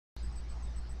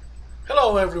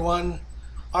Hello everyone,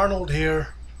 Arnold here,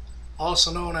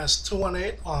 also known as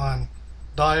 218 on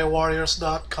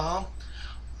DiaWarriors.com.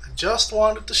 I just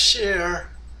wanted to share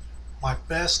my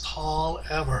best haul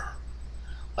ever.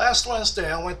 Last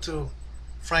Wednesday I went to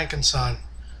Frankenson.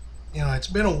 It's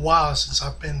been a while since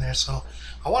I've been there, so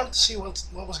I wanted to see what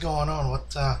was going on,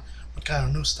 what kind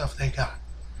of new stuff they got.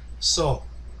 So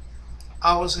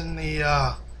I was in the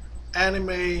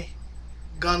anime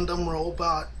Gundam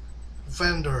robot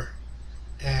vendor,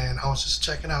 and I was just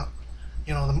checking out,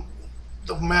 the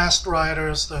masked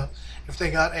riders, if they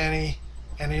got any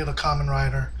of the common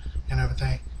rider and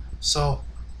everything. So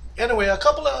anyway, a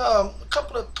couple of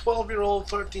 12-year-old,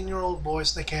 13-year-old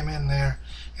boys, they came in there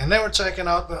and they were checking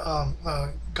out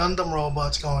the Gundam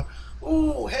robots, going,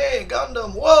 "Ooh, hey,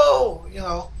 Gundam,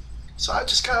 whoa!" So I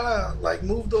just kind of like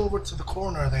moved over to the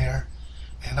corner there,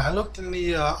 and I looked in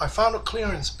I found a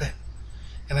clearance bin,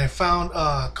 and I found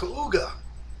Kauga,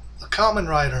 a common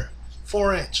rider,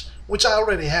 4-inch, which I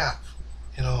already have,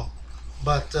 you know.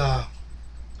 But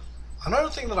another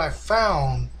thing that I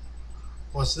found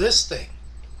was this thing.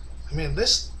 I mean,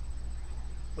 this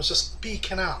was just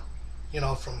peeking out,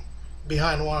 from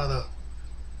behind one of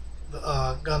the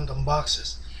Gundam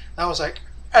boxes. And I was like,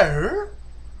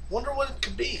 wonder what it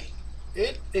could be.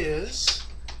 It is,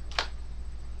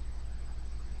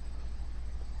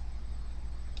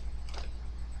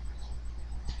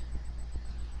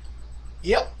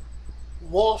 yep,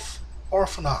 Wolf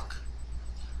Orphanok.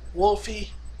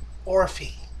 Wolfie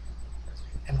Orphy.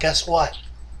 And guess what?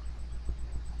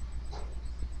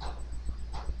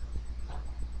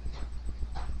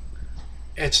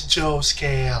 It's Joe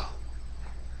Scale,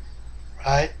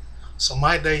 right? So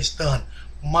my day's done.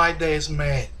 My day's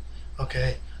made.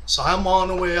 Okay. So I'm on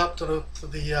the way up to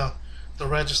the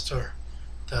register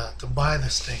to buy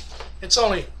this thing. It's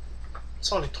only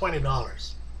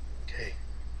 $20. Okay.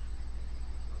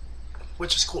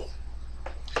 Which is cool.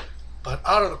 But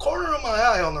out of the corner of my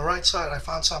eye on the right side, I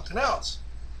found something else.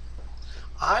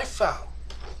 I found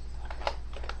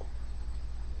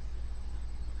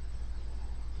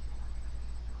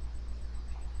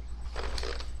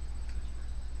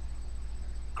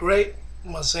Great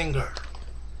Mazinger,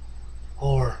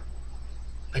 or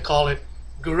they call it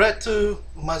Guretu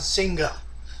Mazinga.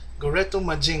 Guretu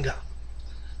Majinga.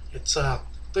 It's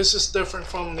this is different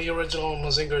from the original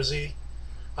Mazinger Z.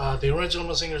 The original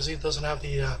Mazinger Z doesn't have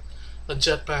the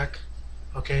jetpack,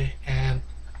 okay, and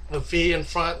the V in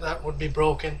front, that would be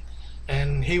broken,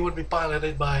 and he would be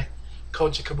piloted by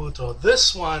Koji Kabuto.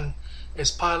 This one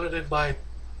is piloted by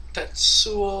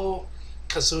Tetsuo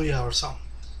Kazuya or something.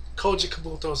 Koji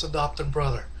Kabuto's adopted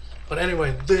brother. But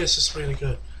anyway, this is really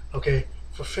good. Okay,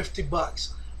 for 50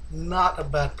 bucks, not a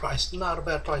bad price, not a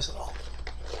bad price at all.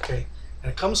 Okay,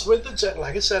 and it comes with the jet.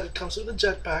 Like I said, it comes with a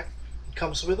jetpack. It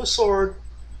comes with a sword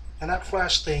and that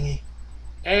flash thingy,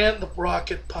 and the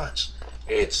rocket punch.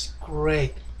 It's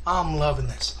great. I'm loving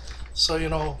this. So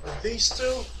with these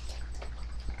two,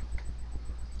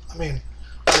 I mean,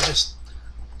 I just,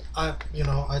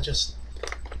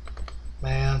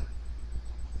 man.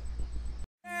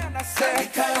 And I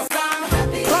said, cause I'm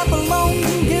happy. Clap along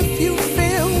if you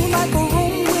feel like a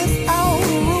room without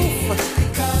a roof.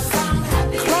 Because I'm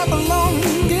happy. Clap along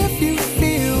if you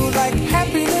feel like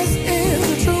happy.